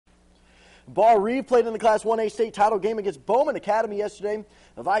Barr-Reeve played in the Class 1A state title game against Bowman Academy yesterday.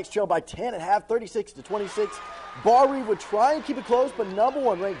 The Vikes trailed by 10 at half, 36-26. Barr-Reeve would try and keep it close, but number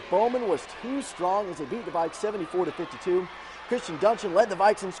 1 ranked Bowman was too strong as they beat the Vikes 74-52. Christian Duncan led the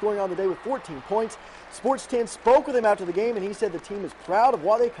Vikes in scoring on the day with 14 points. Sports 10 spoke with him after the game, and he said the team is proud of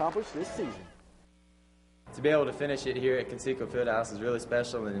what they accomplished this season. To be able to finish it here at Conseco Fieldhouse is really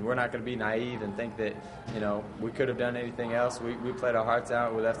special, and we're not going to be naive and think that, we could have done anything else. We played our hearts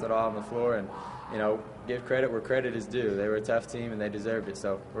out. We left it all on the floor, and, give credit where credit is due. They were a tough team, and they deserved it.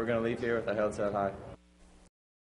 So we're going to leave here with our heads held high.